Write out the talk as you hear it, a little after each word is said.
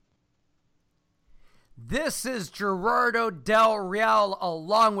This is Gerardo Del Real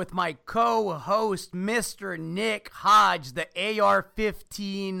along with my co-host, Mr. Nick Hodge, the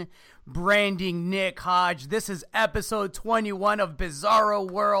AR-15 branding Nick Hodge. This is episode 21 of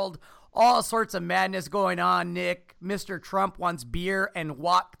Bizarro World. All sorts of madness going on, Nick. Mr. Trump wants beer and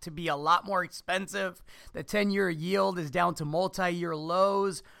wok to be a lot more expensive. The 10-year yield is down to multi-year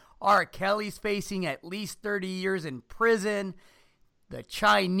lows. R. Kelly's facing at least 30 years in prison. The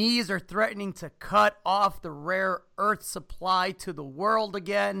Chinese are threatening to cut off the rare earth supply to the world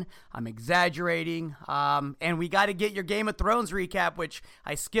again. I'm exaggerating. And we got to get your Game of Thrones recap, which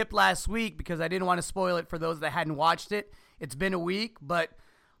I skipped last week because I didn't want to spoil it for those that hadn't watched it. It's been a week, but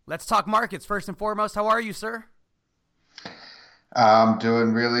let's talk markets. First and foremost, how are you, sir? I'm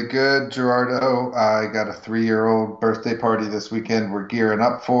doing really good, Gerardo. I got a 3-year-old birthday party this weekend we're gearing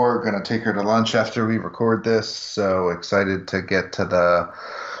up for. Gonna take her to lunch after we record this. So excited to get to the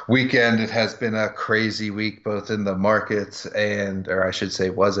weekend. It has been a crazy week, both in the markets or I should say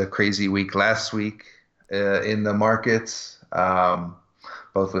was a crazy week last week in the markets,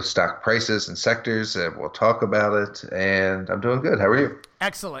 both with stock prices and sectors. We'll talk about it. And I'm doing good. How are you?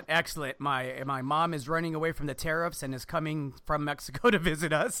 Excellent, excellent. My mom is running away from the tariffs and is coming from Mexico to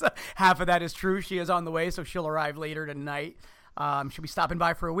visit us. Half of that is true. She is on the way, so she'll arrive later tonight. She'll be stopping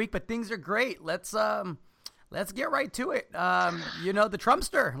by for a week, but things are great. Let's get right to it. The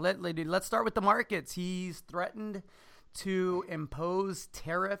Trumpster. Let's start with the markets. He's threatened to impose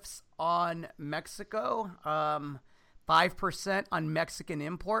tariffs on Mexico, 5% on Mexican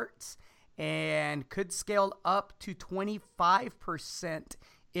imports, and could scale up to 25%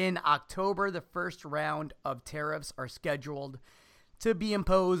 in October. The first round of tariffs are scheduled to be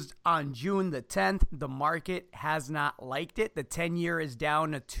imposed on June the 10th. The market has not liked it. The 10-year is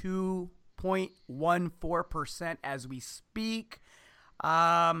down to 2.14% as we speak.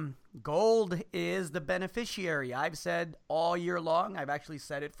 Gold is the beneficiary. I've said all year long, I've actually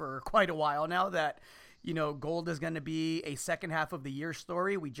said it for quite a while now, that gold is going to be a second half of the year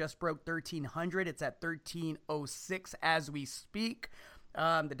story. We just broke 1,300. It's at 1,306 as we speak.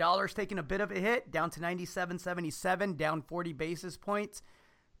 The dollar's taking a bit of a hit, down to 97.77, down 40 basis points.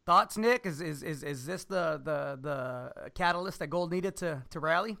 Thoughts, Nick? Is this the catalyst that gold needed to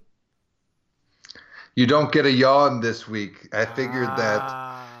rally? You don't get a yawn this week. I figured that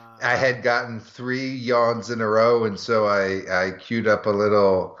I had gotten 3 yawns in a row, and so I queued up a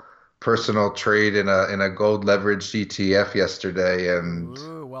little personal trade in a gold leveraged ETF yesterday, and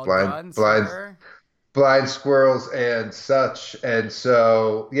Ooh, well done, sir. blind squirrels and such. And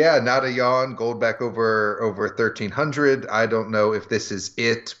so, yeah, not a yawn. Gold back over 1,300. I don't know if this is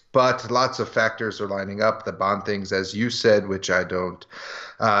it, but lots of factors are lining up. The bond things, as you said, which I don't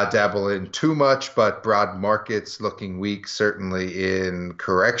dabble in too much, but broad markets looking weak, certainly in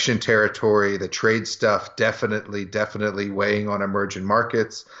correction territory. The trade stuff definitely weighing on emerging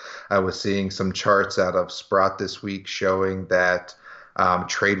markets. I was seeing some charts out of Sprott this week showing that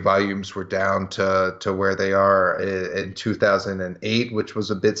trade volumes were down to where they are in 2008, which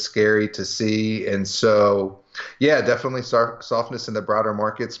was a bit scary to see. And so, yeah, definitely softness in the broader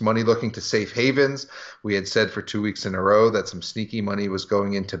markets. Money looking to safe havens. We had said for 2 weeks in a row that some sneaky money was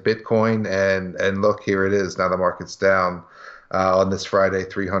going into Bitcoin, and look, here it is. Now the market's down on this Friday,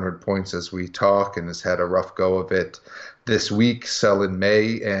 300 points as we talk, and has had a rough go of it this week, sell in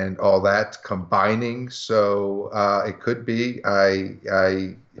May, and all that combining. So it could be.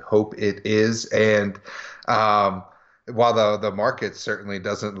 I hope it is. And while the market certainly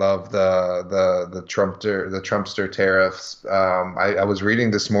doesn't love the Trumpster tariffs, I was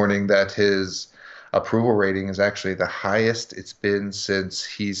reading this morning that his approval rating is actually the highest it's been since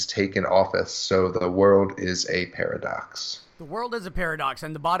he's taken office. So the world is a paradox. The world is a paradox,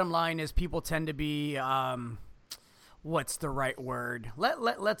 and the bottom line is people tend to be what's the right word?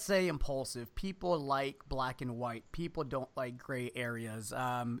 Let's say impulsive. People like black and white. People don't like gray areas.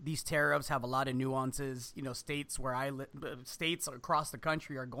 These tariffs have a lot of nuances. States where I live, states across the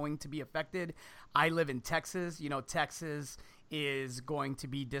country are going to be affected. I live in Texas. Texas is going to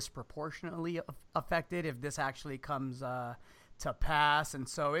be disproportionately affected if this actually comes to pass. And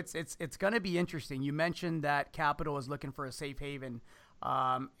so it's going to be interesting. You mentioned that Capital is looking for a safe haven.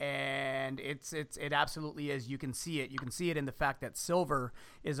 And it absolutely is. You can see it. You can see it in the fact that silver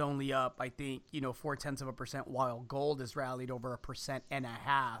is only up, I think, 0.4%, while gold has rallied over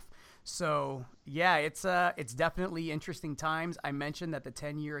 1.5%. So yeah, it's definitely interesting times. I mentioned that the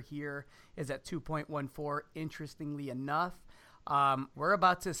 10-year here is at 2.14. Interestingly enough, we're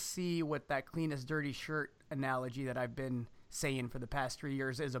about to see what that clean as dirty shirt analogy that I've been saying for the past 3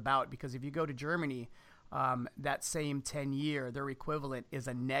 years is about, because if you go to Germany, That same 10-year, their equivalent is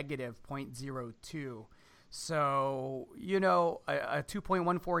a negative 0.02. So, a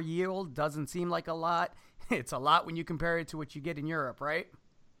 2.14 yield doesn't seem like a lot. It's a lot when you compare it to what you get in Europe, right?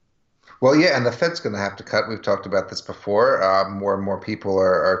 Well, yeah, and the Fed's going to have to cut. We've talked about this before. More and more people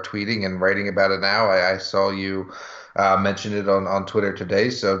are tweeting and writing about it now. I saw you mention it on Twitter today.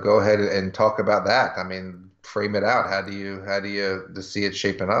 So go ahead and talk about that. I mean, frame it out. How do you see it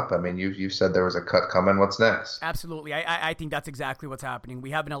shaping up? I mean, you've said there was a cut coming. What's next? Absolutely. I think that's exactly what's happening.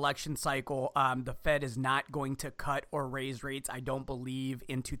 We have an election cycle. The Fed is not going to cut or raise rates, I don't believe,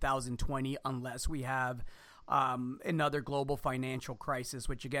 in 2020 unless we have another global financial crisis,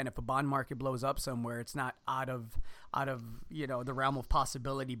 which again, if a bond market blows up somewhere, it's not out of the realm of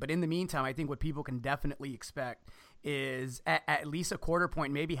possibility. But in the meantime, I think what people can definitely expect is at least a quarter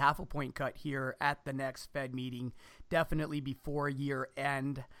point, maybe half a point cut here at the next Fed meeting, definitely before year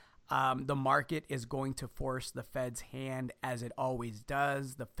end. The market is going to force the Fed's hand as it always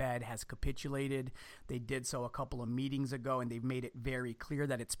does. The Fed has capitulated. They did so a couple of meetings ago, and they've made it very clear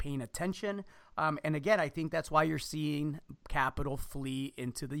that it's paying attention. And again, I think that's why you're seeing capital flee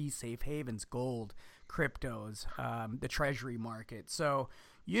into the safe havens, gold, cryptos, the treasury market. So,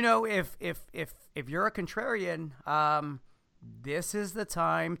 if you're a contrarian, this is the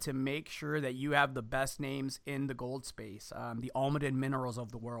time to make sure that you have the best names in the gold space, the Almaden Minerals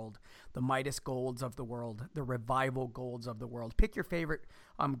of the world, the Midas Golds of the world, the Revival Golds of the world. Pick your favorite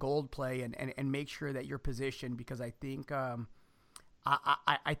gold play and make sure that you're positioned, because I think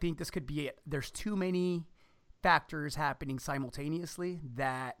I think this could be it. There's too many factors happening simultaneously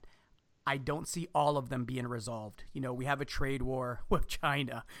that I don't see all of them being resolved. We have a trade war with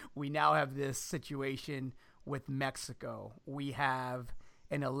China. We now have this situation with Mexico. We have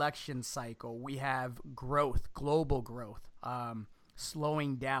an election cycle. We have growth, global growth,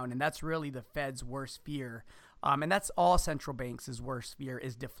 slowing down. And that's really the Fed's worst fear. And that's all central banks' worst fear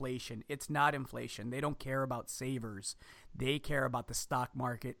is deflation. It's not inflation. They don't care about savers. They care about the stock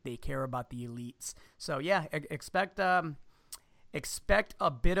market. They care about the elites. So yeah, expect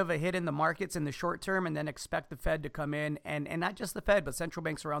a bit of a hit in the markets in the short term, and then expect the Fed to come in, and not just the Fed, but central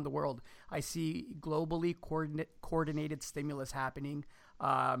banks around the world. I see globally coordinated stimulus happening.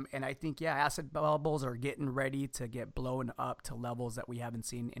 And I think, asset bubbles are getting ready to get blown up to levels that we haven't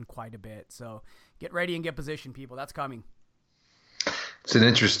seen in quite a bit. So get ready and get positioned, people. That's coming. It's an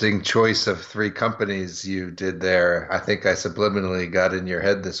interesting choice of three companies you did there. I think I subliminally got in your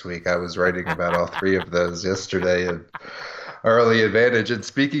head this week. I was writing about all three of those yesterday and early advantage. And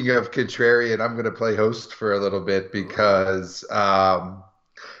speaking of contrarian, I'm going to play host for a little bit because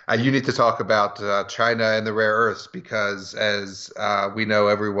you need to talk about China and the rare earths because, as we know,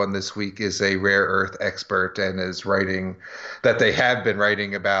 everyone this week is a rare earth expert and is writing that they have been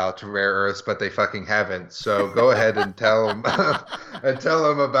writing about rare earths, but they fucking haven't. So go ahead and tell them and tell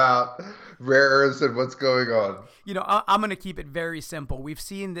them about rare earths and what's going on. I'm going to keep it very simple. We've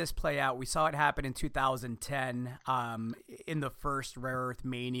seen this play out. We saw it happen in 2010 in the first rare earth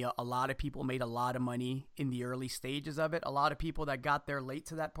mania. A lot of people made a lot of money in the early stages of it. A lot of people that got there late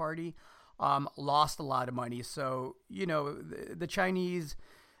to that party lost a lot of money. So, the Chinese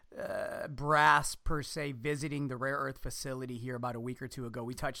brass, per se, visiting the rare earth facility here about a week or two ago,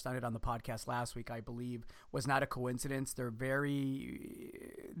 we touched on it on the podcast last week, I believe, was not a coincidence. They're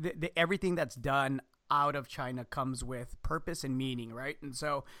everything that's done out of China comes with purpose and meaning, right? And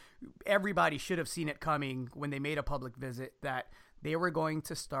so everybody should have seen it coming when they made a public visit that they were going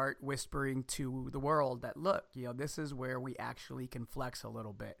to start whispering to the world that, look, this is where we actually can flex a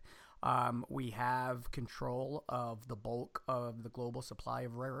little bit. We have control of the bulk of the global supply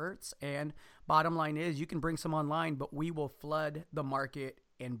of rare earths. And bottom line is you can bring some online, but we will flood the market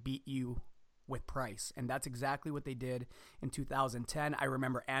and beat you with price. And that's exactly what they did in 2010. I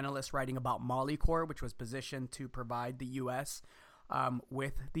remember analysts writing about Molycorp, which was positioned to provide the U.S.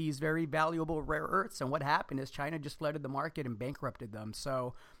 With these very valuable rare earths. And what happened is China just flooded the market and bankrupted them.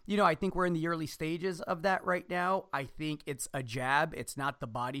 So, I think we're in the early stages of that right now. I think it's a jab. It's not the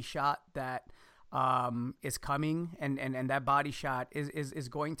body shot that is coming. And that body shot is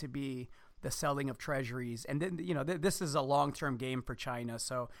going to be the selling of treasuries. And then, this is a long-term game for China.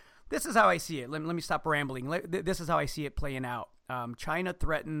 So this is how I see it. Let me stop rambling. This is how I see it playing out. China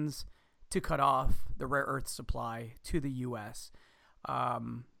threatens to cut off the rare earth supply to the U.S.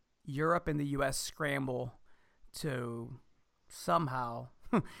 Europe and the U.S. scramble to somehow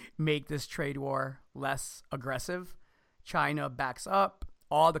make this trade war less aggressive. China backs up.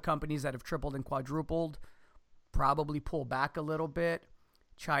 All the companies that have tripled and quadrupled probably pull back a little bit.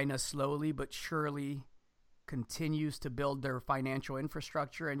 China slowly but surely continues to build their financial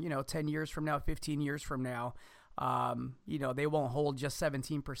infrastructure, and 10 years from now, 15 years from now, they won't hold just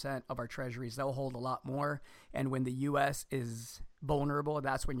 17% of our treasuries. They'll hold a lot more. And when the U.S. is vulnerable,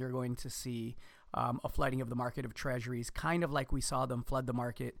 that's when you're going to see a flooding of the market of treasuries, kind of like we saw them flood the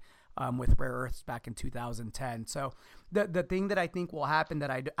market with rare earths back in 2010. So the thing that I think will happen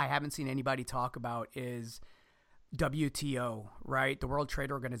that I haven't seen anybody talk about is WTO, right? The World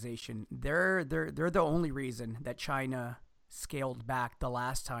Trade Organization. They're the only reason that China scaled back the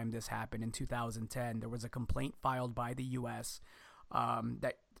last time this happened in 2010. There was a complaint filed by the U.S.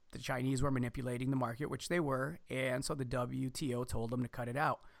 That the Chinese were manipulating the market, which they were, and so the WTO told them to cut it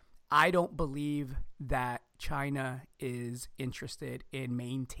out. I don't believe that China is interested in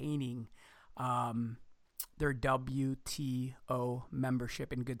maintaining their WTO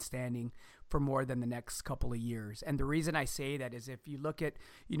membership in good standing for more than the next couple of years. And the reason I say that is if you look at,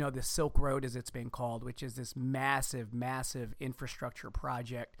 the Silk Road, as it's been called, which is this massive, massive infrastructure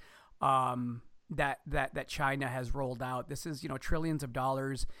project that China has rolled out. This is, trillions of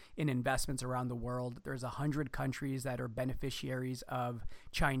dollars in investments around the world. There's 100 countries that are beneficiaries of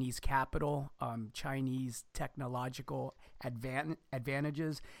Chinese capital, Chinese technological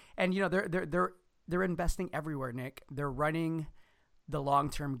advantages. And, they're investing everywhere, Nick. They're running the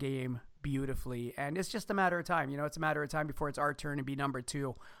long-term game beautifully. And it's just a matter of time. It's a matter of time before it's our turn to be number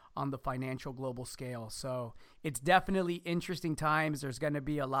 2 on the financial global scale. So it's definitely interesting times. There's going to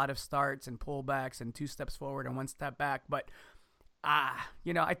be a lot of starts and pullbacks and 2 steps forward and 1 step back. But, I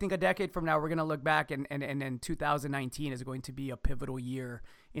think a decade from now, we're going to look back and 2019 is going to be a pivotal year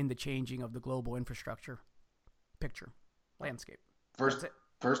in the changing of the global infrastructure picture landscape.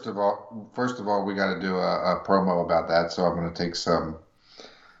 First of all, we got to do a promo about that. So I'm going to take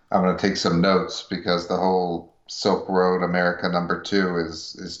some notes because the whole Silk Road America #2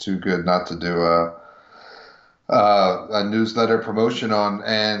 is too good not to do a newsletter promotion on.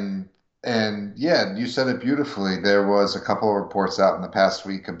 And yeah, you said it beautifully. There was a couple of reports out in the past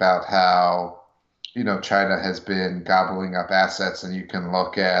week about how China has been gobbling up assets, and you can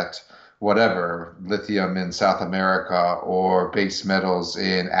look at whatever, lithium in South America or base metals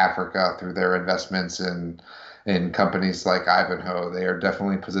in Africa through their investments in companies like Ivanhoe. They are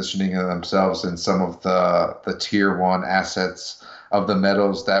definitely positioning themselves in some of the tier 1 assets of the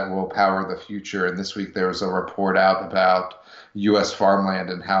metals that will power the future. And this week there was a report out about U.S.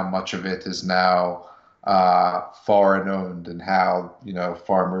 farmland and how much of it is now foreign owned, and how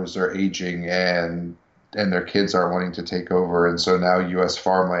farmers are aging and their kids are wanting to take over. And so now U.S.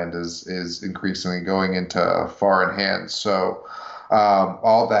 farmland is increasingly going into foreign hands. So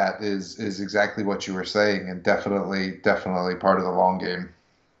all that is exactly what you were saying, and definitely part of the long game.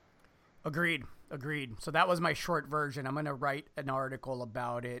 Agreed. So that was my short version. I'm going to write an article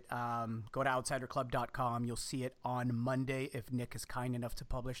about it. Go to outsiderclub.com. You'll see it on Monday if Nick is kind enough to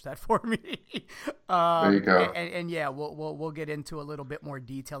publish that for me. There you go. And yeah, we'll get into a little bit more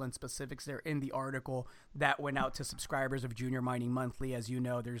detail and specifics there in the article that went out to subscribers of Junior Mining Monthly. As you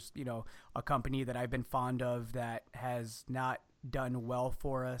know, there's a company that I've been fond of that has not done well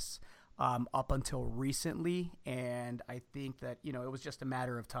for us up until recently, and I think that it was just a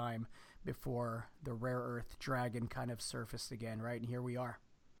matter of time before the rare earth dragon kind of surfaced again, right? And here we are.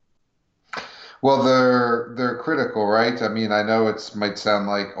 Well, they're critical, right? I mean, I know it might sound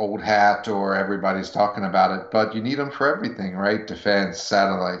like old hat or everybody's talking about it, but you need them for everything, right? Defense,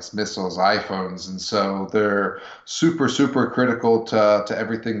 satellites, missiles, iPhones, and so they're super, super critical to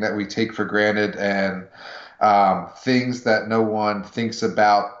everything that we take for granted, and things that no one thinks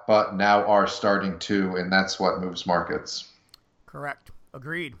about, but now are starting to, and that's what moves markets. Correct.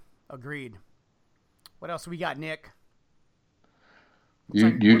 Agreed. What else we got, Nick?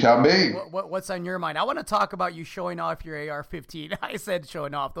 You tell me. What's on your mind? I want to talk about you showing off your AR-15. I said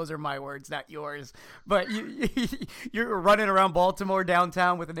showing off. Those are my words, not yours. But you're running around Baltimore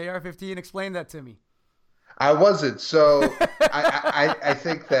downtown with an AR-15. Explain that to me. I wasn't. So I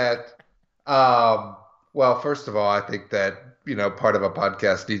think that, well, first of all, I think that, part of a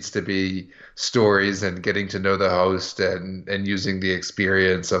podcast needs to be stories and getting to know the host and using the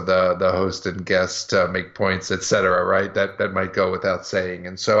experience of the host and guests to make points, et cetera, right? That might go without saying.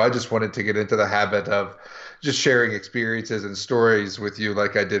 And so I just wanted to get into the habit of just sharing experiences and stories with you,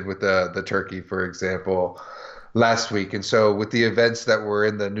 like I did with the turkey, for example, last week. And so with the events that were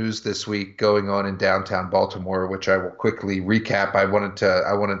in the news this week going on in downtown Baltimore, which I will quickly recap, I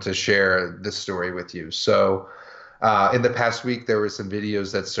wanted to share this story with you. So in the past week, there were some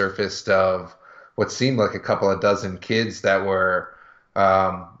videos that surfaced of what seemed like a couple of dozen kids that were,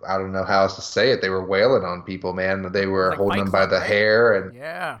 I don't know how else to say it. They were wailing on people, man. They were like holding them by Club, the right? hair, and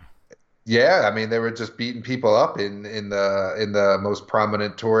yeah, Yeah, I mean they were just beating people up in the most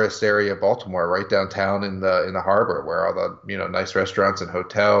prominent tourist area of Baltimore, right downtown in the harbor, where all the nice restaurants and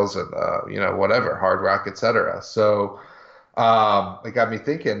hotels and whatever Hard Rock, etc. So it got me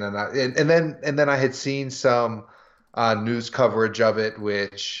thinking, and then I had seen some news coverage of it,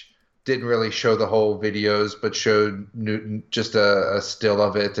 which didn't really show the whole videos, but showed just a still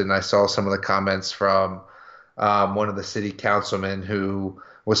of it, and I saw some of the comments from one of the city councilmen who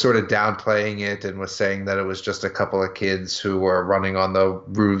was sort of downplaying it and was saying that it was just a couple of kids who were running on the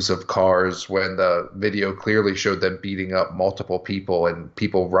roofs of cars when the video clearly showed them beating up multiple people and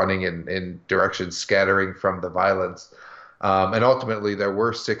people running in directions scattering from the violence. And ultimately, there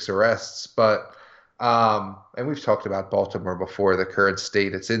were 6 arrests, but and we've talked about Baltimore before, the current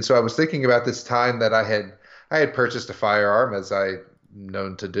state it's in. So I was thinking about this time that I had purchased a firearm, as I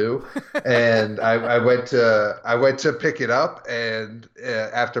known to do, and I went to pick it up, and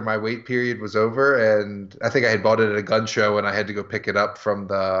after my wait period was over, and I think I had bought it at a gun show, and I had to go pick it up from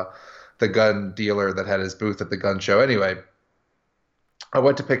the gun dealer that had his booth at the gun show. Anyway, I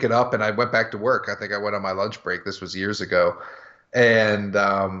went to pick it up, and I went back to work. I think I went on my lunch break. This was years ago, and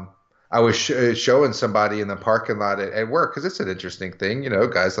I was showing somebody in the parking lot at work because it's an interesting thing,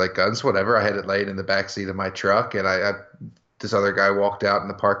 guys like guns, whatever. I had it laid in the back seat of my truck, and this other guy walked out in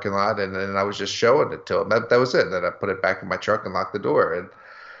the parking lot, and I was just showing it to him. That was it. Then I put it back in my truck and locked the door, and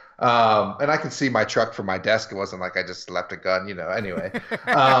I could see my truck from my desk. It wasn't like I just left a gun, anyway.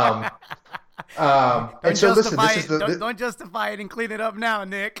 Um, Don't and so listen, justify this is it. the, Don't justify it and clean it up now,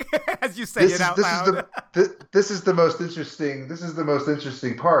 Nick, as you say this it is out this is loud. the most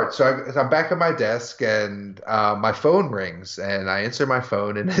interesting part. So I'm back at my desk, and my phone rings, and I answer my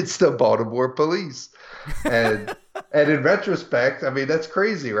phone, and it's the Baltimore police. And and in retrospect, I mean that's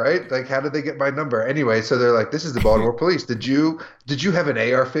crazy, right? Like, how did they get my number anyway? So they're like, "This is the Baltimore police. Did you have an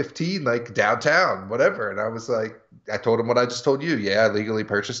AR-15 like downtown, whatever?" And I was like, I told them what I just told you. Yeah, I legally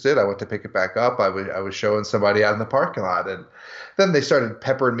purchased it. I went to pick it back up. I was showing somebody out in the parking lot, and then they started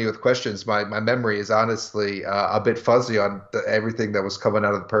peppering me with questions. My memory is honestly a bit fuzzy on everything that was coming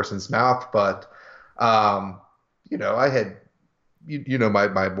out of the person's mouth, but um, I had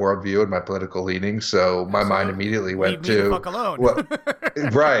my worldview and my political leanings, so my mind Absolutely. immediately Leave went me the to fuck alone. what.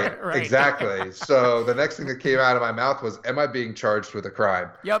 Right, Right. exactly. So the next thing that came out of my mouth was, "Am I being charged with a crime?"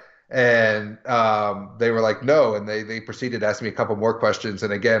 Yep. And they were like, "No," and they proceeded to ask me a couple more questions.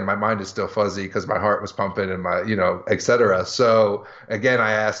 And again, my mind is still fuzzy because my heart was pumping and my, et cetera. So again,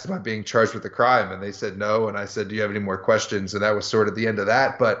 I asked, "Am I being charged with a crime?" And they said no. And I said, "Do you have any more questions?" And that was sort of the end of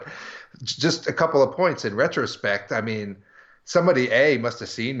that. But just a couple of points in retrospect. I mean, somebody must have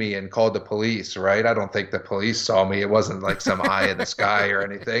seen me and called the police, right? I don't think the police saw me. It wasn't like some eye in the sky or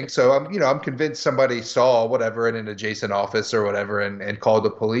anything. So I'm convinced somebody saw whatever in an adjacent office or whatever and called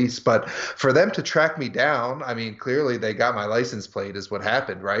the police. But for them to track me down, I mean, clearly they got my license plate is what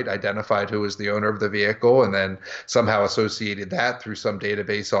happened, right? Identified who was the owner of the vehicle and then somehow associated that through some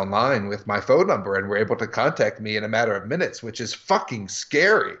database online with my phone number and were able to contact me in a matter of minutes, which is fucking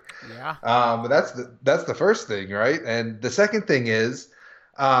scary. Yeah. But that's the first thing, right? And the second thing is,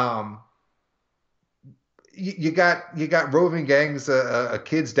 um, you got roving gangs of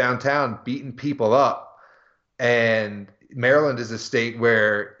kids downtown beating people up, and Maryland is a state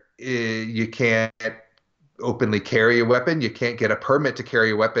where you can't openly carry a weapon. You can't get a permit to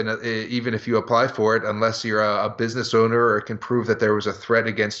carry a weapon, even if you apply for it, unless you're a business owner or can prove that there was a threat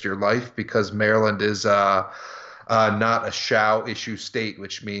against your life, because Maryland is not a shall issue state,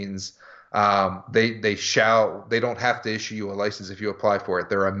 which means they don't have to issue you a license if you apply for it.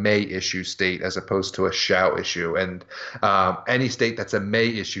 They're a may issue state as opposed to a shall issue. And any state that's a may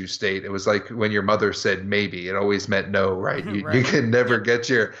issue state, it was like when your mother said maybe, it always meant no, right? You, Right. you can never get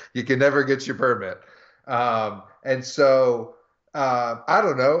your permit. And so I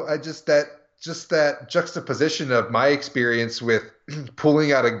don't know. Just that juxtaposition of my experience with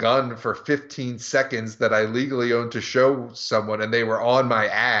pulling out a gun for 15 seconds that I legally owned to show someone and they were on my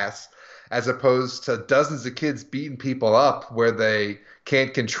ass, as opposed to dozens of kids beating people up where they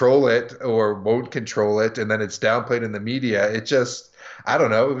can't control it or won't control it, and then it's downplayed in the media. I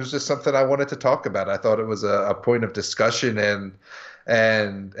don't know. It was just something I wanted to talk about. I thought it was a point of discussion and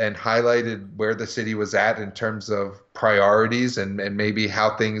highlighted where the city was at in terms of priorities and maybe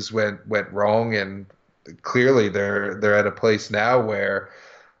how things went wrong. And clearly they're at a place now where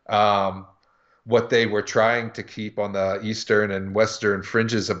what they were trying to keep on the eastern and western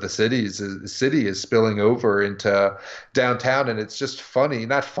fringes of the city is spilling over into downtown. And it's just funny,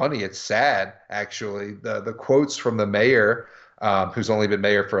 not funny, it's sad actually. The quotes from the mayor who's only been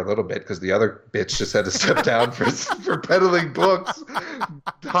mayor for a little bit because the other bitch just had to step down for peddling books,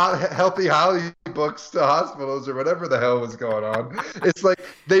 healthy Holly books to hospitals or whatever the hell was going on. It's like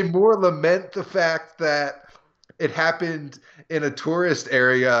they more lament the fact that it happened in a tourist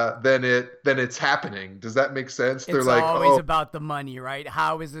area than it's happening. Does that make sense? They're It's like, always oh, about the money, right?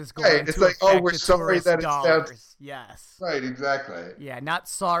 How is this right. going It's to like, oh, affect we're the sorry tourist that it's down. dollars? Yes. Right, exactly. Yeah, not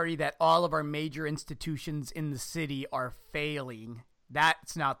sorry that all of our major institutions in the city are failing.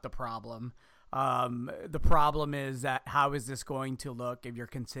 That's not the problem. The problem is that how is this going to look if you're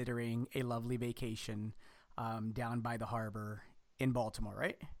considering a lovely vacation down by the harbor in Baltimore,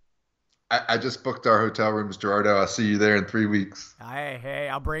 right? I just booked our hotel rooms, Gerardo. I'll see you there in 3 weeks. Hey,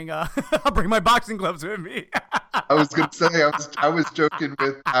 I'll bring I'll bring my boxing gloves with me. I was gonna say I was joking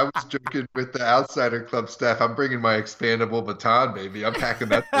with the Outsider Club staff. I'm bringing my expandable baton, baby. I'm packing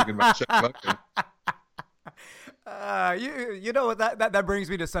that thing in my check luggage. You know that brings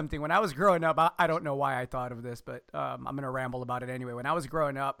me to something. When I was growing up, I don't know why I thought of this, but I'm gonna ramble about it anyway. When I was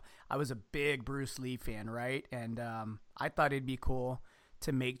growing up, I was a big Bruce Lee fan, right? And I thought it'd be cool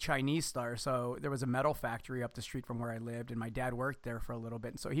to make Chinese stars. So there was a metal factory up the street from where I lived, and my dad worked there for a little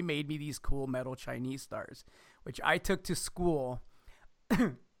bit. And so he made me these cool metal Chinese stars, which I took to school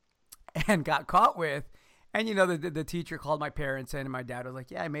and got caught with. And the teacher called my parents in, and my dad was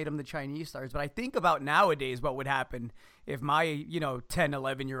like, yeah, I made him the Chinese stars. But I think about nowadays what would happen if my 10,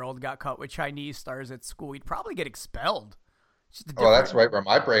 11-year-old got caught with Chinese stars at school. He'd probably get expelled. It's just a Well, that's different right where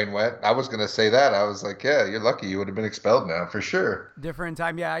my brain went. I was gonna say that. I was like, yeah, you're lucky. You would have been expelled now for sure. different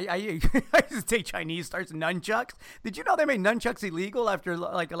time. Yeah, I I used to take Chinese stars, nunchucks. Did you know they made nunchucks illegal after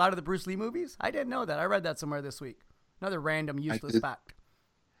like a lot of the Bruce Lee movies? I didn't know that. I read that somewhere this week. Another random I useless did. fact.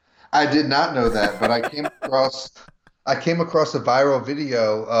 I did not know that, but I came across a viral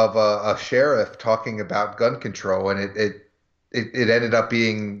video of a sheriff talking about gun control, and it ended up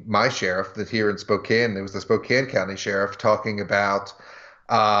being my sheriff that here in Spokane. It was the Spokane County Sheriff talking about,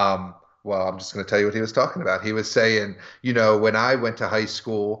 well, I'm just going to tell you what he was talking about. He was saying, when I went to high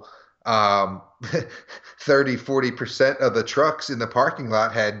school, um, 30-40% of the trucks in the parking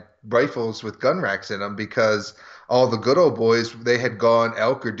lot had rifles with gun racks in them because all the good old boys, they had gone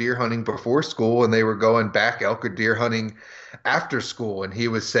elk or deer hunting before school and they were going back elk or deer hunting after school. And he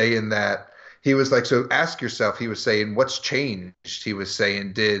was saying that he was like, so ask yourself, he was saying, what's changed? He was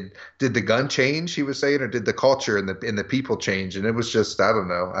saying, did the gun change? He was saying, or did the culture and the people change? And it was just, I don't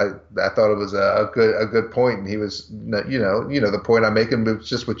know. I thought it was a good point. And he was, the point I'm making was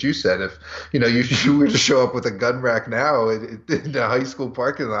just what you said. If you were to show up with a gun rack now in a high school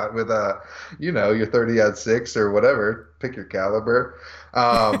parking lot with your 30-06 or whatever, pick your caliber.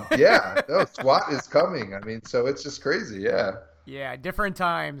 Yeah, no, SWAT is coming. I mean, so it's just crazy. Yeah. Yeah, different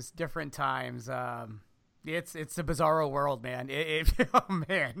times, different times. It's a bizarro world, man. Oh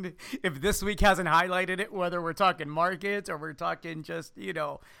man, if this week hasn't highlighted it, whether we're talking markets or we're talking just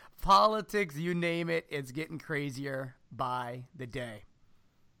politics, you name it, it's getting crazier by the day.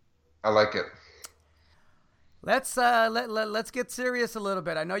 I like it. Let's get serious a little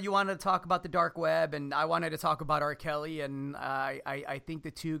bit. I know you wanted to talk about the dark web, and I wanted to talk about R. Kelly, and I think the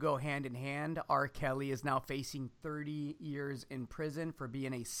two go hand in hand. R. Kelly is now facing 30 years in prison for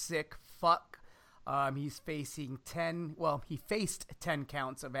being a sick fuck. He's facing he faced 10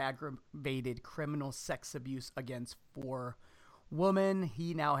 counts of aggravated criminal sex abuse against 4 women.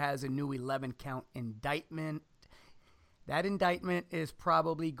 He now has a new 11 count indictment. That indictment is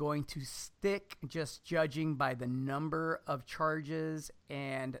probably going to stick, just judging by the number of charges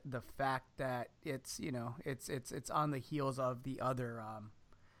and the fact that it's on the heels of the other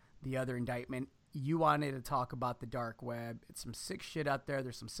indictment. You wanted to talk about the dark web. It's some sick shit out there.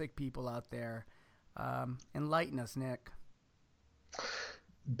 There's some sick people out there. Enlighten us, Nick.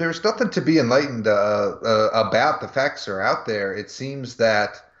 There's nothing to be enlightened about. The facts are out there. It seems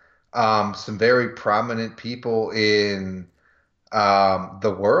that some very prominent people in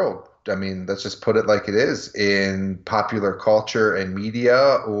the world, I mean, let's just put it like it is, in popular culture and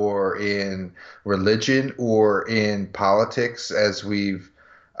media, or in religion, or in politics, as we've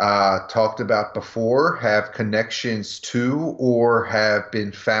talked about before, have connections to or have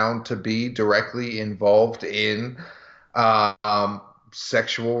been found to be directly involved in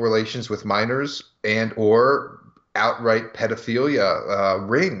sexual relations with minors and or outright pedophilia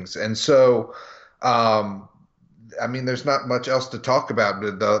rings. And so, I mean, there's not much else to talk about.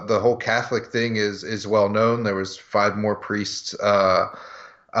 The whole Catholic thing is well known. There was 5 more priests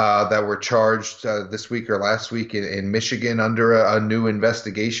that were charged this week or last week in Michigan under a new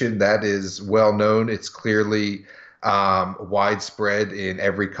investigation that is well known. It's clearly widespread in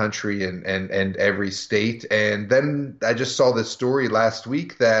every country and every state. And then I just saw this story last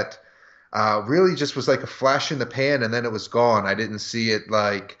week that really just was like a flash in the pan, and then it was gone. I didn't see it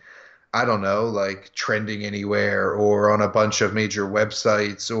like, I don't know, like trending anywhere or on a bunch of major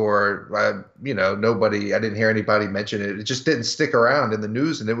websites or, nobody, I didn't hear anybody mention it. It just didn't stick around in the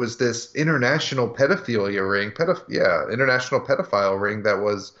news. And it was this international pedophilia ring, international pedophile ring that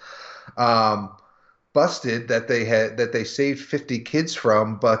was um, busted, that they saved 50 kids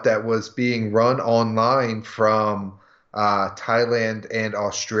from, but that was being run online from Thailand and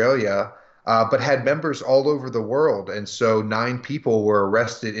Australia, but had members all over the world. And so 9 people were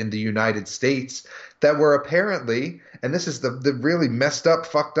arrested in the United States that were apparently, and this is the really messed up,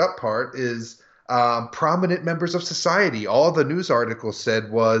 fucked up part, is prominent members of society. All the news articles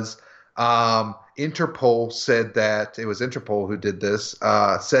said was Interpol said that it was Interpol who did this,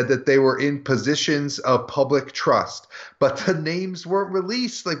 said that they were in positions of public trust, but the names weren't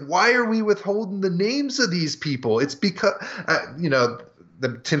released. Like, why are we withholding the names of these people? It's because,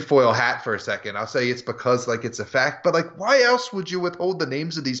 the tinfoil hat for a second. I'll say it's because like it's a fact, but like why else would you withhold the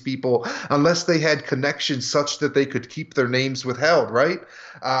names of these people unless they had connections such that they could keep their names withheld, right?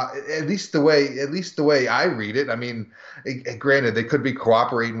 At least the way I read it. I mean, granted, they could be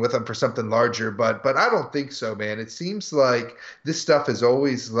cooperating with them for something larger, but I don't think so, man. It seems like this stuff is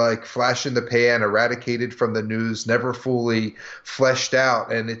always like flash in the pan, eradicated from the news, never fully fleshed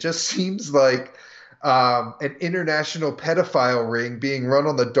out, and it just seems like an international pedophile ring being run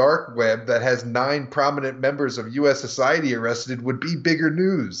on the dark web that has 9 prominent members of U.S. society arrested would be bigger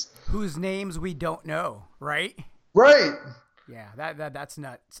news. Whose names we don't know, right? Right. Yeah, that's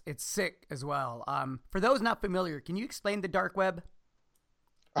nuts. It's sick as well. For those not familiar, can you explain the dark web?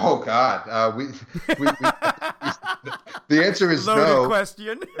 Oh God. The answer is Loaded no.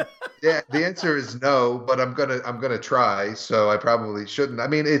 question. Yeah, the answer is no, but I'm gonna try, so I probably shouldn't. I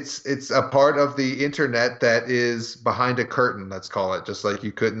mean, it's a part of the internet that is behind a curtain, let's call it. Just like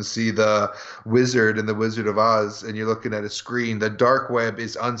you couldn't see the wizard in the Wizard of Oz and you're looking at a screen, the dark web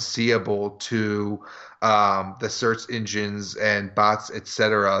is unseeable to the search engines and bots,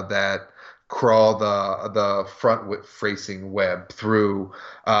 etc., that crawl the front facing web through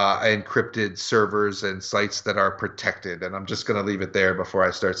encrypted servers and sites that are protected. And I'm just going to leave it there before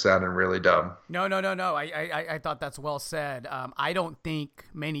I start sounding really dumb. No, no, no, no. I thought that's well said. I don't think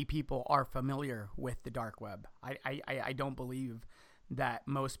many people are familiar with the dark web. I don't believe that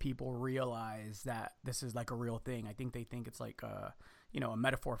most people realize that this is like a real thing. I think they think it's like a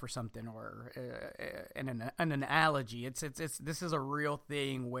metaphor for something or an analogy. It's this is a real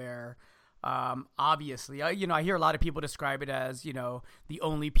thing where obviously, I hear a lot of people describe it as, the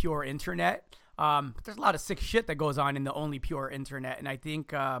only pure internet. But there's a lot of sick shit that goes on in the only pure internet. And I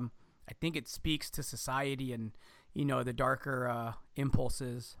think it speaks to society and, the darker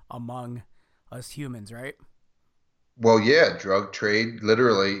impulses among us humans, right? Well, yeah, drug trade,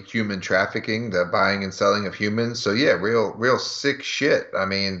 literally human trafficking, the buying and selling of humans. So yeah, real sick shit. I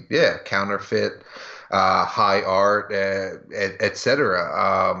mean, yeah, counterfeit, high art, et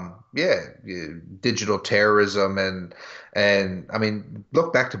cetera. Yeah, digital terrorism and I mean,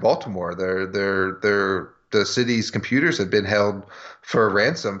 look back to Baltimore. The city's computers have been held for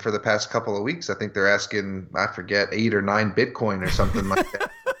ransom for the past couple of weeks. I think they're asking, I forget, 8 or 9 Bitcoin or something like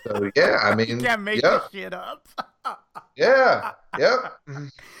that. So yeah, I You mean, can't make yeah, this shit up. yeah, yep.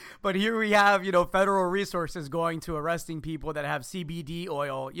 But here we have, federal resources going to arresting people that have CBD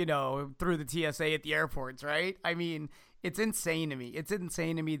oil, through the TSA at the airports, right? I mean, it's insane to me. It's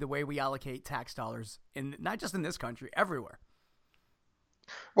insane to me the way we allocate tax dollars in not just in this country, everywhere.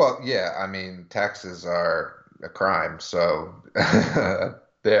 Well, yeah, I mean, taxes are a crime, so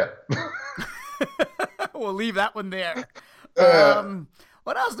yeah. We'll leave that one there. Uh,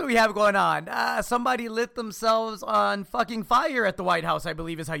 What else do we have going on? Somebody lit themselves on fucking fire at the White House, I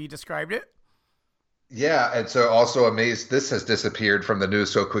believe is how you described it. yeah, and so also amazed this has disappeared from the news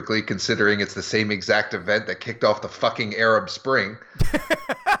so quickly, considering it's the same exact event that kicked off the fucking Arab Spring.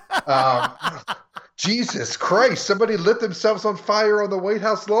 Um, Jesus Christ, somebody lit themselves on fire on the White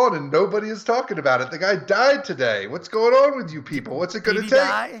House lawn and nobody is talking about it. The guy died today. What's going on with you people? What's it going Did to he take?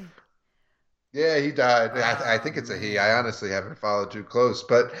 die? Yeah, he died. I Oh, think it's a he. I man. honestly haven't followed too close.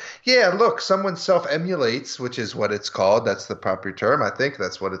 But yeah, look, someone self-emulates, which is what it's called. That's the proper term. I think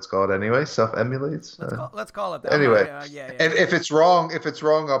that's what it's called anyway. Self-emulates. Let's call it that. I'm not. Anyway, Yeah, yeah, and yeah. if it's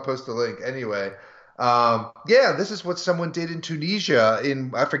wrong, I'll post a link. Anyway, yeah, this is what someone did in Tunisia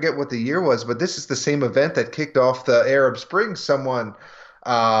in, I forget what the year was, but this is the same event that kicked off the Arab Spring. Someone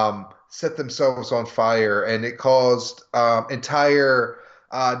set themselves on fire, and it caused entire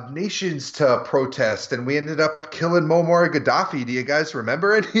nations to protest, and we ended up killing Muammar Gaddafi. Do you guys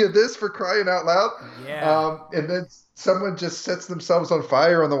remember any of this, for crying out loud? Yeah. And then someone just sets themselves on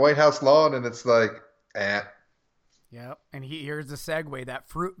fire on the White House lawn, and it's like, eh. Yep. And here's the segue. That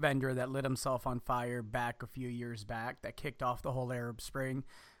fruit vendor that lit himself on fire back a few years back, that kicked off the whole Arab Spring,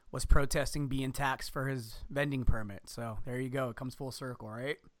 was protesting being taxed for his vending permit. So there you go. It comes full circle,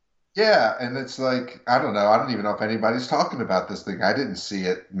 right? Yeah, and it's like, I don't know. I don't even know if anybody's talking about this thing. I didn't see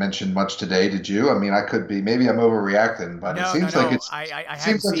it mentioned much today. Did you? I mean, I could be. Maybe I'm overreacting, but it No, no, seems like no. it's I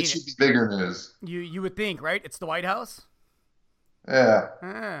hadn't seems like seen it it. should be bigger news. You would think, right? It's the White House.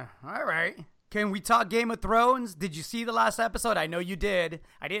 Yeah. All right. Can we talk Game of Thrones? Did you see the last episode? I know you did.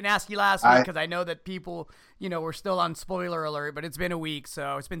 I didn't ask you last week I because I know that people, were still on spoiler alert, but it's been a week,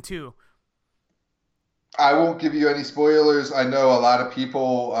 so it's been two. I won't give you any spoilers. I know a lot of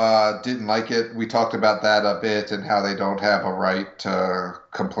people didn't like it. We talked about that a bit and how they don't have a right to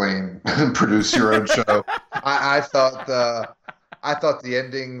complain and produce your own show. I thought the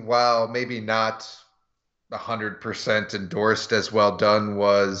ending, while maybe not 100% endorsed as well done,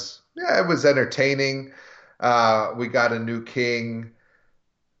 was, yeah, it was entertaining. We got a new king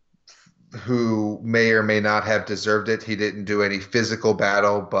who may or may not have deserved it. He didn't do any physical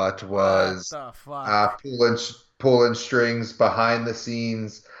battle, but What was the fuck? pulling strings behind the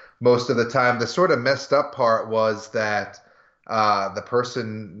scenes most of the time. The sort of messed up part was that the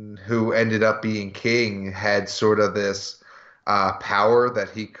person who ended up being king had sort of this power that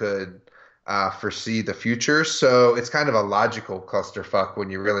he could foresee the future. So it's kind of a logical clusterfuck when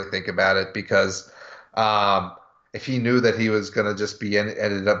you really think about it, because um, if he knew that he was going to just be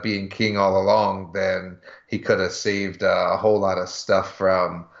ended up being king all along, then he could have saved a whole lot of stuff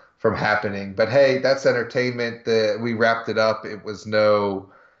from happening. But hey, that's entertainment. We wrapped it up. It was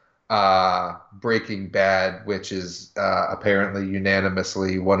no Breaking Bad, which is apparently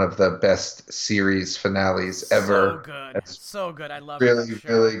unanimously one of the best series finales So ever. good. It's So good. I love that really, show.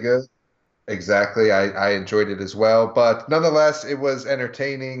 really good. Exactly. I enjoyed it as well. But nonetheless, it was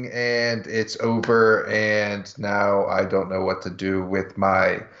entertaining, and it's over. And now I don't know what to do with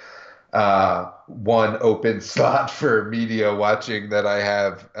my one open slot for media watching that I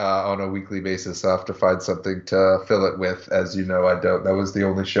have on a weekly basis. I'll have to find something to fill it with. As you know, I don't. That was the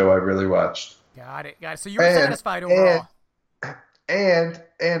only show I really watched. Got it. Got it. So you were And satisfied and overall. and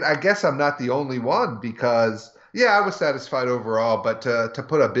I guess I'm not the only one, because yeah, I was satisfied overall, but to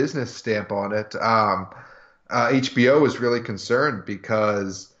put a business stamp on it, HBO was really concerned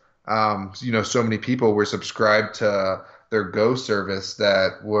because so many people were subscribed to their Go service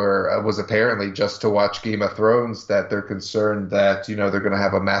that was apparently just to watch Game of Thrones, that they're concerned that they're going to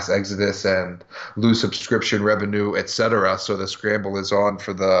have a mass exodus and lose subscription revenue, etc. So the scramble is on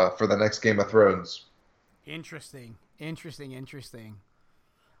for the next Game of Thrones. Interesting. Interesting. Interesting.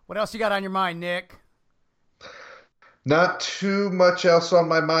 What else you got on your mind, Nick? Not too much else on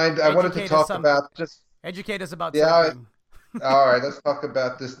my mind. I wanted to Educate us talk some. about just, Educate us about yeah, something. all right, let's talk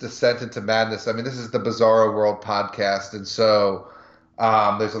about this descent into madness. I mean, this is the Bizarro World podcast, and so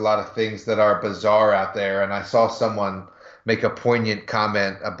there's a lot of things that are bizarre out there. And I saw someone make a poignant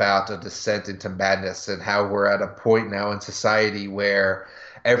comment about a descent into madness and how we're at a point now in society where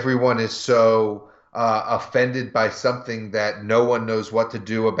everyone is so offended by something that no one knows what to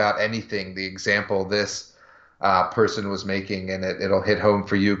do about anything. The example this person was making, and it'll hit home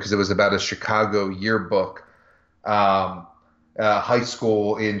for you because it was about a Chicago yearbook. Um, High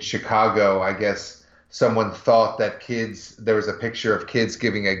school in Chicago, I guess someone thought that there was a picture of kids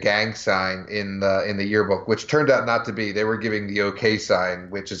giving a gang sign in the yearbook, which turned out not to be. They were giving the OK sign,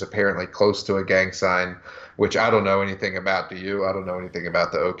 which is apparently close to a gang sign, which I don't know anything about. Do you? I don't know anything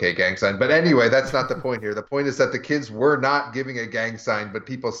about the OK gang sign. But anyway, that's not the point here. The point is that the kids were not giving a gang sign, but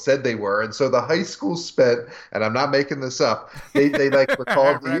people said they were. And so the high school spent, and I'm not making this up, they like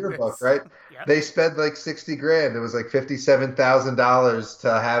recalled the Read yearbook, this. right? Yep. They spent like 60 grand. It was like $57,000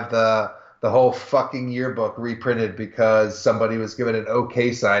 to have the whole fucking yearbook reprinted because somebody was given an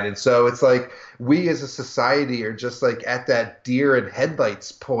OK sign. And so it's like we as a society are just like at that deer in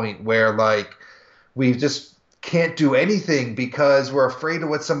headlights point where like we just can't do anything because we're afraid of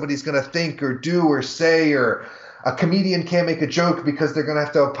what somebody's going to think or do or say, or a comedian can't make a joke because they're going to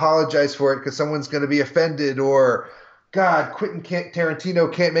have to apologize for it because someone's going to be offended, or God,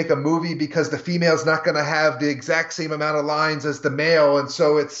 Tarantino can't make a movie because the female's not going to have the exact same amount of lines as the male, and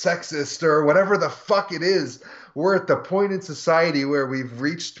so it's sexist, or whatever the fuck it is. We're at the point in society where we've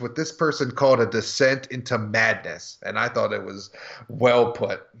reached what this person called a descent into madness, and I thought it was well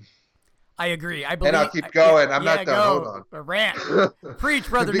put. I agree. I And believe. I'll keep going. Yeah, I'm not done. go. Hold A rant. on. Preach,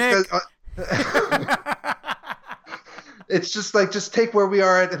 brother Because Nick. It's just like, just take where we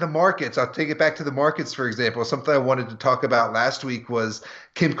are at in the markets. I'll take it back to the markets, for example. Something I wanted to talk about last week was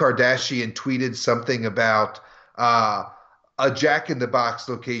Kim Kardashian tweeted something about uh, a Jack in the Box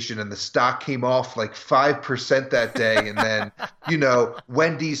location, and the stock came off like 5% that day. And then,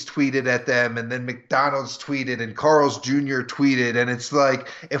 Wendy's tweeted at them, and then McDonald's tweeted, and Carl's Jr. tweeted. And it's like,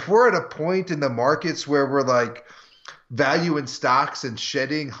 if we're at a point in the markets where we're like, value in stocks and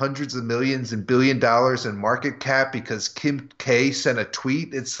shedding hundreds of millions and $1 billion in market cap because Kim K sent a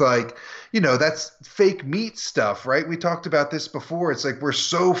tweet. It's like, that's fake meat stuff, right? We talked about this before. It's like we're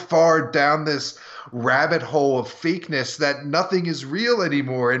so far down this rabbit hole of fakeness that nothing is real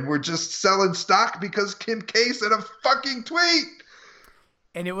anymore. And we're just selling stock because Kim K sent a fucking tweet.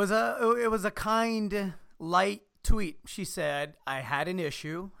 And it was a kind, light tweet. She said, I had an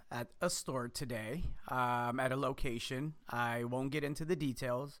issue at a store today, at a location. I won't get into the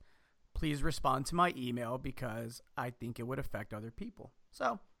details. Please respond to my email because I think it would affect other people.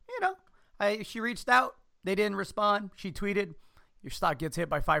 So, she reached out. They didn't respond. She tweeted, your stock gets hit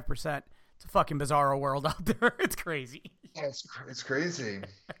by 5%. It's a fucking bizarro world out there. It's crazy. Yeah, it's crazy.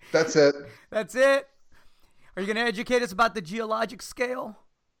 That's it. That's it. Are you going to educate us about the geologic scale?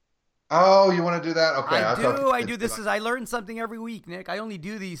 Oh, you want to do that? Okay. I do. I learn something every week, Nick. I only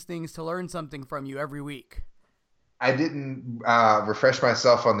do these things to learn something from you every week. I didn't refresh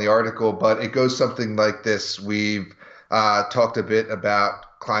myself on the article, but it goes something like this. We've talked a bit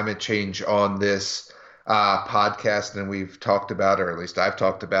about climate change on this podcast, and we've talked about, or at least I've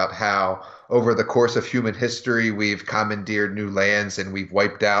talked about, how over the course of human history, we've commandeered new lands and we've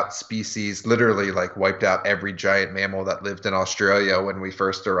wiped out species, literally like wiped out every giant mammal that lived in Australia when we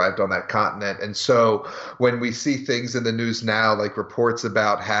first arrived on that continent. And so when we see things in the news now, like reports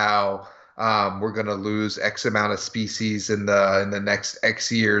about how we're going to lose X amount of species in the next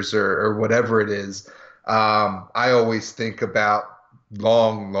X years or whatever it is, I always think about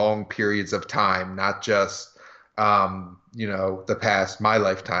long periods of time, not just the past, my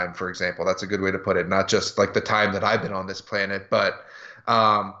lifetime, for example. That's a good way to put it. Not just like the time that I've been on this planet, but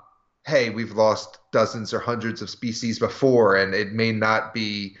hey, we've lost dozens or hundreds of species before, and it may not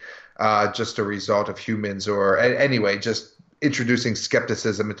be just a result of humans or anyway, just introducing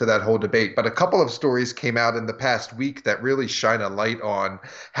skepticism into that whole debate. But a couple of stories came out in the past week that really shine a light on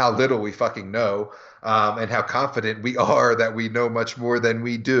how little we fucking know. And how confident we are that we know much more than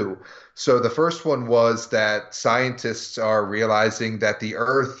we do. So the first one was that scientists are realizing that the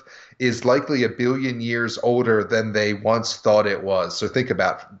Earth is likely 1 billion years older than they once thought it was. So think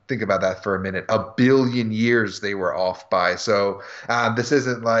about that for a minute. 1 billion years they were off by. So this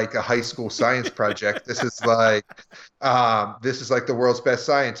isn't like a high school science project. This is like the world's best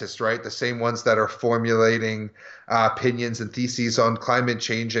scientists, right? The same ones that are formulating opinions and theses on climate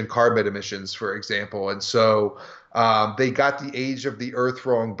change and carbon emissions, for example. And so they got the age of the Earth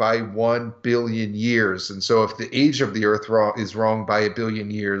wrong by 1 billion years. And so if the age of the Earth is wrong by 1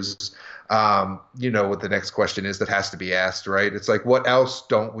 billion years, what the next question is that has to be asked, right? It's like, what else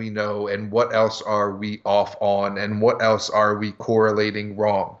don't we know? And what else are we off on? And what else are we correlating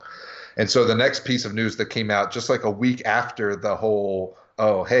wrong? And so the next piece of news that came out just like a week after the whole,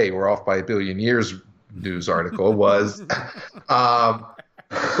 oh, hey, we're off by 1 billion years news article was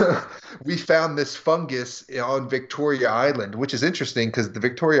we found this fungus on Victoria Island, which is interesting because the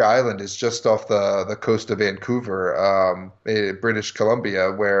Victoria Island is just off the coast of Vancouver, British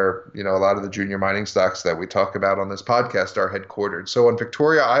Columbia, where a lot of the junior mining stocks that we talk about on this podcast are headquartered. So on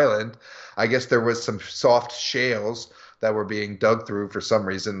Victoria Island, I guess there was some soft shales that were being dug through for some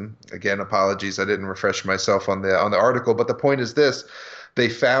reason. Again, apologies, I didn't refresh myself on the article, but the point is this: they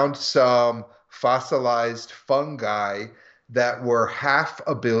found some fossilized fungi that were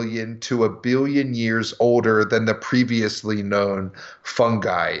 500 million to 1 billion years older than the previously known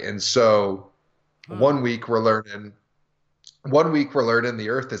fungi. And so 1 week we're learning the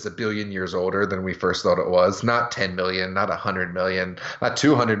Earth is 1 billion years older than we first thought it was. Not 10 million, not 100 million, not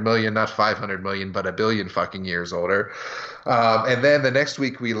 200 million, not 500 million, but 1 billion fucking years older. And then the next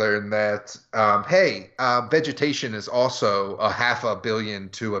week we learned that, vegetation is also 500 million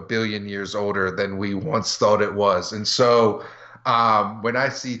to 1 billion years older than we once thought it was. And so when I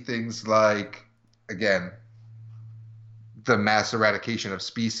see things like, again, the mass eradication of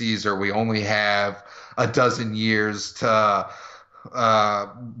species, or we only have a dozen years to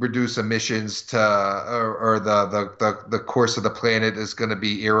reduce emissions or the course of the planet is going to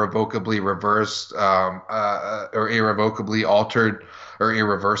be irrevocably reversed or irrevocably altered or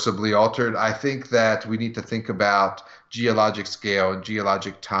irreversibly altered. I think that we need to think about geologic scale and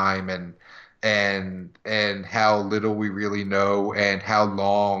geologic time and how little we really know and how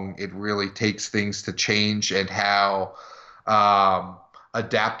long it really takes things to change, and how um,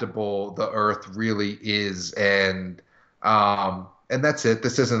 adaptable the Earth really is, and that's it.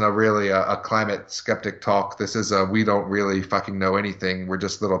 This isn't a climate skeptic talk. This is a we don't really fucking know anything. We're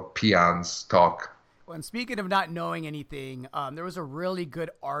just little peons talk. Well, and speaking of not knowing anything, there was a really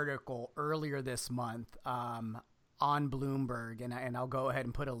good article earlier this month on Bloomberg, and I'll go ahead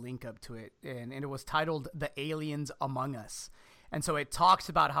and put a link up to it. And it was titled The Aliens Among Us. And so it talks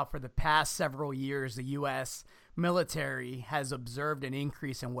about how for the past several years, the U.S. military has observed an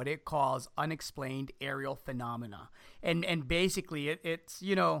increase in what it calls unexplained aerial phenomena. And basically, it's,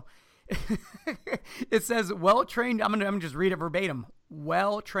 you know, it says well-trained, I'm gonna just read it verbatim.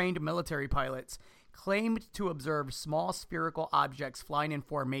 Well-trained military pilots claimed to observe small spherical objects flying in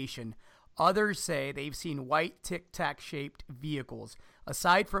formation. Others say they've seen white tic-tac shaped vehicles.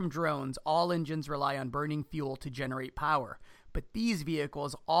 Aside from drones, all engines rely on burning fuel to generate power. But these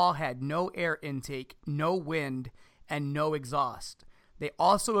vehicles all had no air intake, no wind, and no exhaust. They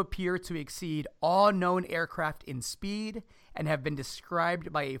also appear to exceed all known aircraft in speed and have been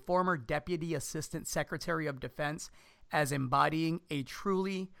described by a former Deputy Assistant Secretary of Defense as embodying a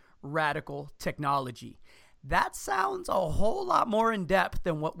truly radical technology. That sounds a whole lot more in depth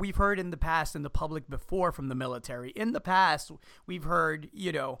than what we've heard in the past in the public before from the military. In the past, we've heard,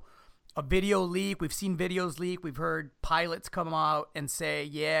 you know, a video leak. We've seen videos leak. We've heard pilots come out and say,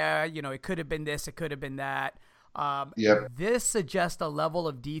 yeah, you know, it could have been this, it could have been that. Yep. This suggests a level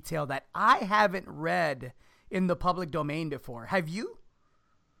of detail that I haven't read in the public domain before. Have you?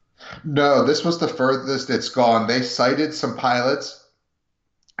 No, this was the furthest it's gone. They cited some pilots,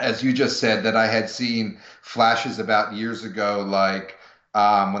 as you just said, that I had seen flashes about years ago, like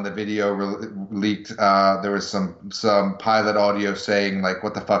when the video leaked, there was some pilot audio saying like,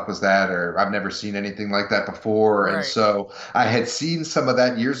 "What the fuck was that?" or "I've never seen anything like that before." And Right. so I had seen some of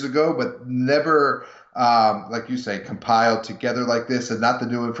that years ago, but never, like you say, compiled together like this, and not the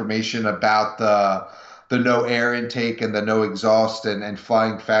new information about the no air intake and the no exhaust and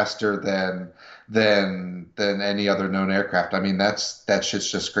flying faster than any other known aircraft. I mean, that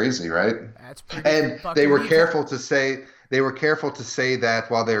shit's just crazy, right? That's pretty And fucking detailed. they were careful to say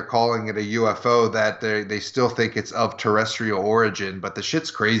that while they're calling it a UFO, that they still think it's of terrestrial origin. But the shit's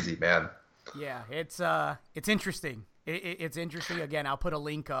crazy, man. Yeah, it's interesting. It's interesting. Again, I'll put a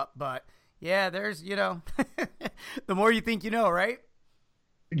link up, but yeah, there's, you know, the more you think you know, right?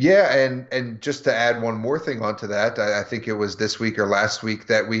 Yeah, and just to add one more thing onto that, I think it was this week or last week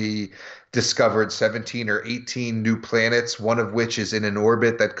that we discovered 17 or 18 new planets, one of which is in an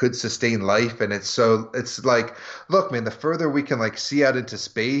orbit that could sustain life. And it's like, look, man, the further we can like see out into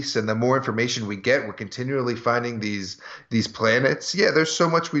space and the more information we get, we're continually finding these planets. Yeah, there's so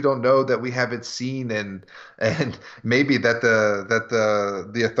much we don't know that we haven't seen and maybe that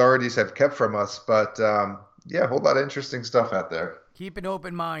the authorities have kept from us. But yeah, a whole lot of interesting stuff out there. Keep an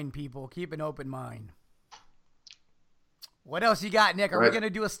open mind, people. Keep an open mind. What else you got, Nick? Are we Right. going to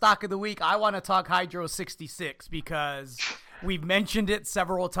do a stock of the week? I want to talk Hydro 66 because we've mentioned it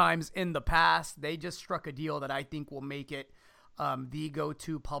several times in the past. They just struck a deal that I think will make it the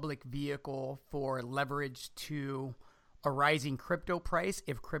go-to public vehicle for leverage to a rising crypto price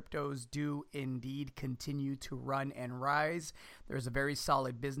if cryptos do indeed continue to run and rise. There's a very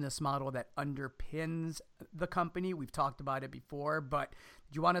solid business model that underpins the company. We've talked about it before, but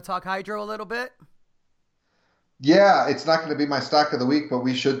do you want to talk Hydro a little bit? Yeah, it's not going to be my stock of the week, but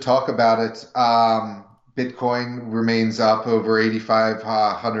we should talk about it. Bitcoin remains up over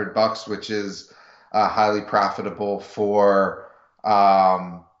 8,500 bucks, which is highly profitable for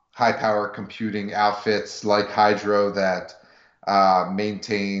high power computing outfits like Hydro that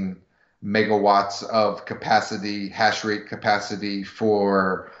maintain megawatts of capacity, hash rate capacity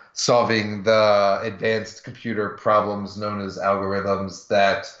for solving the advanced computer problems known as algorithms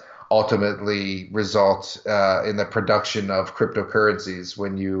that ultimately result in the production of cryptocurrencies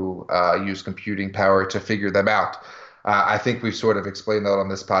when you use computing power to figure them out. I think we've sort of explained that on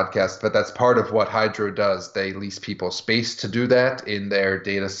this podcast, but that's part of what Hydro does. They lease people space to do that in their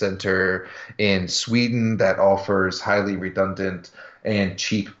data center in Sweden that offers highly redundant and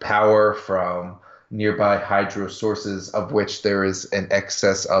cheap power from nearby hydro sources, of which there is an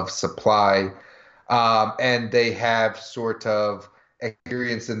excess of supply. And they have sort of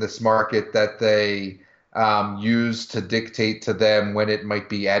experience in this market that they use to dictate to them when it might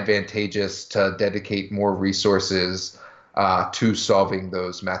be advantageous to dedicate more resources to solving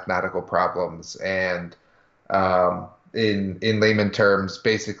those mathematical problems. And in layman terms,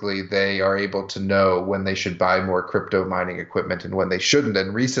 basically, they are able to know when they should buy more crypto mining equipment and when they shouldn't.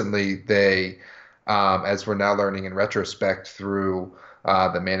 And recently, as we're now learning in retrospect through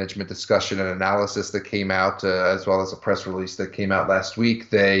the management discussion and analysis that came out, as well as a press release that came out last week.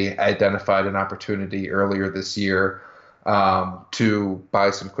 They identified an opportunity earlier this year to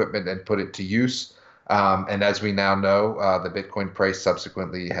buy some equipment and put it to use. And as we now know, the Bitcoin price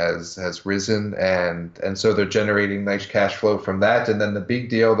subsequently has risen, and so they're generating nice cash flow from that. And then the big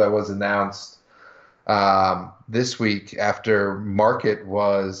deal that was announced this week after market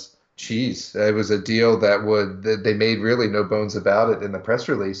was cheese. It was a deal that they made really no bones about it in the press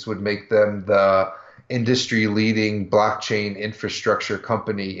release, would make them the industry leading blockchain infrastructure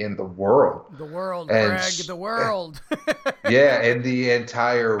company in the world. The world, And Greg, the world. yeah, in the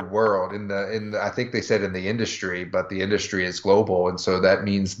entire world, I think they said in the industry, but the industry is global, and so that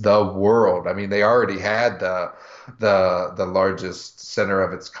means the world. I mean, they already had the largest center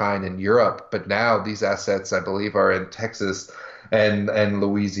of its kind in Europe, but now these assets, I believe, are in Texas and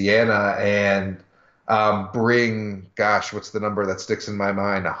Louisiana, and bring, gosh, what's the number that sticks in my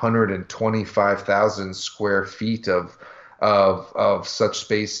mind? 125,000 square feet of such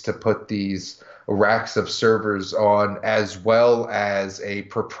space to put these racks of servers on, as well as a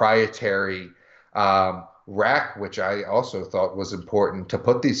proprietary rack, which I also thought was important to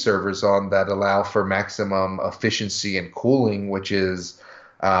put these servers on, that allow for maximum efficiency and cooling, which is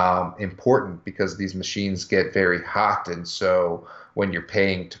important because these machines get very hot, and so when you're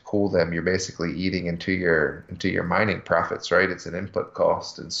paying to cool them, you're basically eating into your mining profits, right? It's an input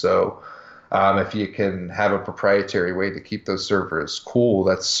cost, and so if you can have a proprietary way to keep those servers cool,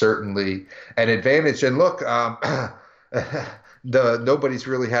 that's certainly an advantage. And look, the nobody's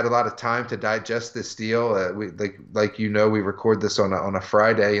really had a lot of time to digest this deal. We record this on a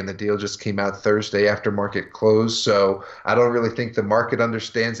Friday, and the deal just came out Thursday after market close. So I don't really think the market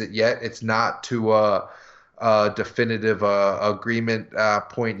understands it yet. It's not to a definitive agreement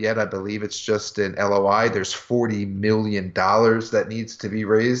point yet. I believe it's just an LOI. There's $40 million that needs to be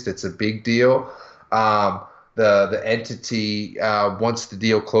raised. It's a big deal. The entity, once the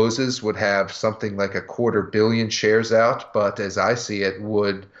deal closes, would have something like 250 million shares out, but as I see it,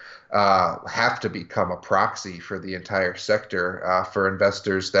 would have to become a proxy for the entire sector for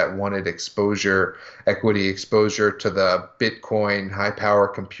investors that wanted equity exposure to the Bitcoin, high power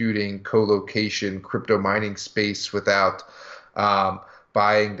computing, co-location, crypto mining space without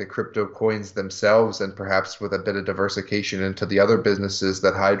buying the crypto coins themselves, and perhaps with a bit of diversification into the other businesses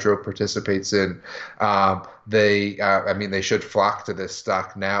that Hydro participates in. They should flock to this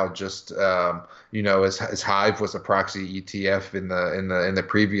stock now. Just as Hive was a proxy ETF in the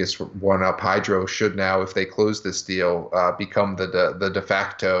previous one up, Hydro should now, if they close this deal, become the de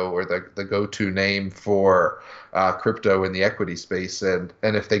facto or the go-to name for crypto in the equity space. And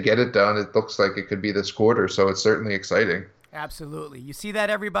if they get it done, it looks like it could be this quarter. So it's certainly exciting. Absolutely. You see that,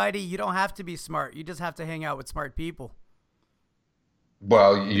 everybody? You don't have to be smart. You just have to hang out with smart people.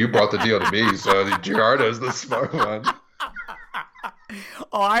 Well, you brought the deal to me, so Gerardo's the smart one.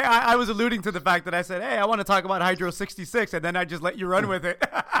 Oh, I was alluding to the fact that I said, hey, I want to talk about Hydro 66, and then I just let you run with it.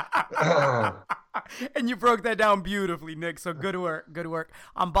 And you broke that down beautifully, Nick. So good work. Good work.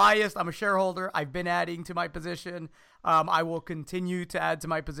 I'm biased. I'm a shareholder. I've been adding to my position. I will continue to add to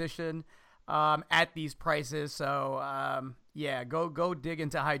my position at these prices. So, go dig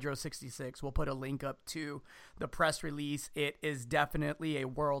into Hydro 66. We'll put a link up to the press release. It is definitely a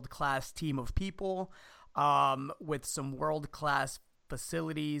world-class team of people with some world-class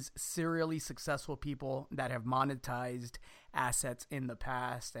facilities, serially successful people that have monetized assets in the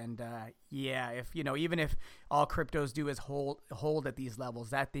past. And even if all cryptos do is hold at these levels,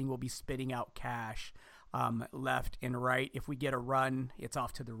 that thing will be spitting out cash left and right. If we get a run, it's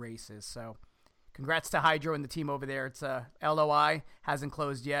off to the races. So congrats to Hydro and the team over there. It's a LOI, hasn't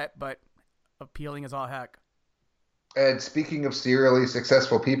closed yet, but appealing as all heck. And speaking of serially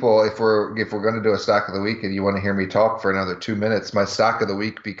successful people, if we're going to do a stock of the week and you want to hear me talk for another 2 minutes, my stock of the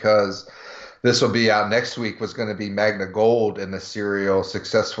week, because this will be out next week, was going to be Magna Gold, and the serial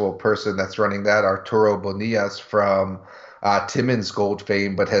successful person that's running that, Arturo Bonillas from Timmins Gold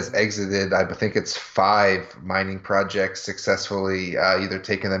fame, but has exited, I think it's 5 mining projects successfully, either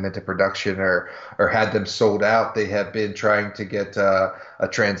taken them into production or had them sold out. They have been trying to get a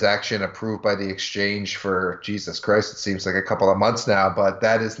transaction approved by the exchange for, Jesus Christ, it seems like a couple of months now, but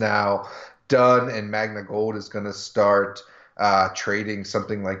that is now done, and Magna Gold is going to start trading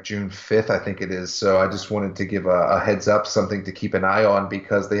something like June 5th, I think it is. So I just wanted to give a heads up, something to keep an eye on,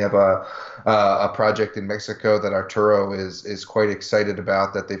 because they have a project in Mexico that Arturo is quite excited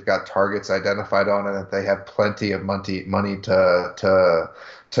about, that they've got targets identified on, and that they have plenty of money to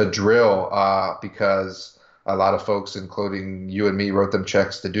drill, because a lot of folks, including you and me, wrote them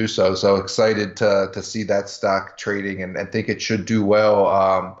checks to do so. So excited to see that stock trading, and think it should do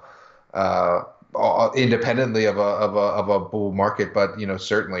well. Independently of a bull market, but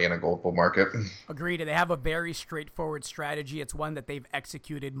certainly in a gold bull market. Agreed. They have a very straightforward strategy. It's one that they've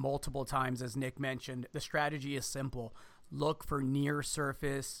executed multiple times, as Nick mentioned. The strategy is simple: look for near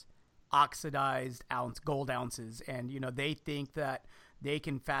surface oxidized gold ounces, and they think that they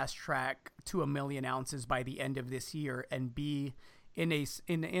can fast track to 1 million ounces by the end of this year and be in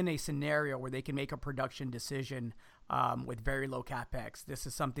a scenario where they can make a production decision with very low capex. This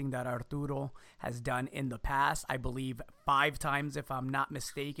is something that Arturo has done in the past, I believe 5 times, if I'm not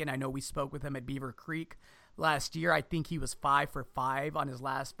mistaken. I know we spoke with him at Beaver Creek last year. I think he was 5 for 5 on his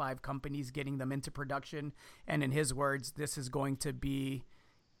last 5 companies, getting them into production. And in his words, this is going to be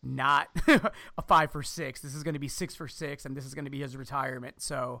not a 5 for 6. This is going to be 6 for 6, and this is going to be his retirement.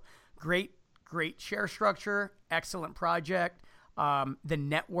 So great share structure, excellent project. The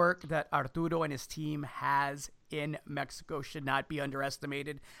network that Arturo and his team has in Mexico should not be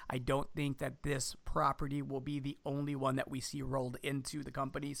underestimated. I don't think that this property will be the only one that we see rolled into the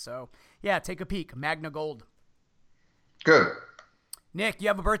company. So yeah, take a peek. Magna Gold. Good. Nick, you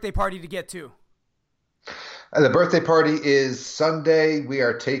have a birthday party to get to. The birthday party is Sunday. We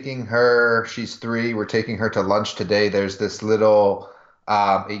are taking her, she's 3. We're taking her to lunch today. There's this little,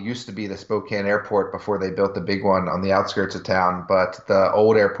 it used to be the Spokane airport before they built the big one on the outskirts of town, but the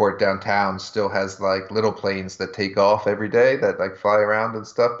old airport downtown still has like little planes that take off every day that like fly around and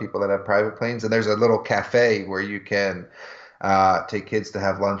stuff, people that have private planes. And there's a little cafe where you can take kids to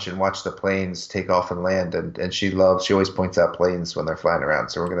have lunch and watch the planes take off and land. And she always points out planes when they're flying around.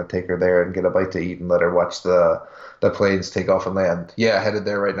 So we're going to take her there and get a bite to eat and let her watch the planes take off and land. Yeah, headed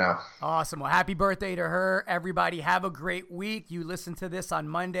there right now. Awesome. Well, happy birthday to her. Everybody have a great week. You listen to this on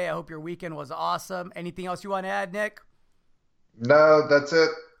Monday. I hope your weekend was awesome. Anything else you want to add, Nick? No, that's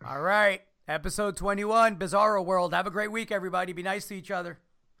it. All right. Episode 21, Bizarro World. Have a great week, everybody. Be nice to each other.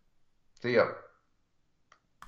 See ya.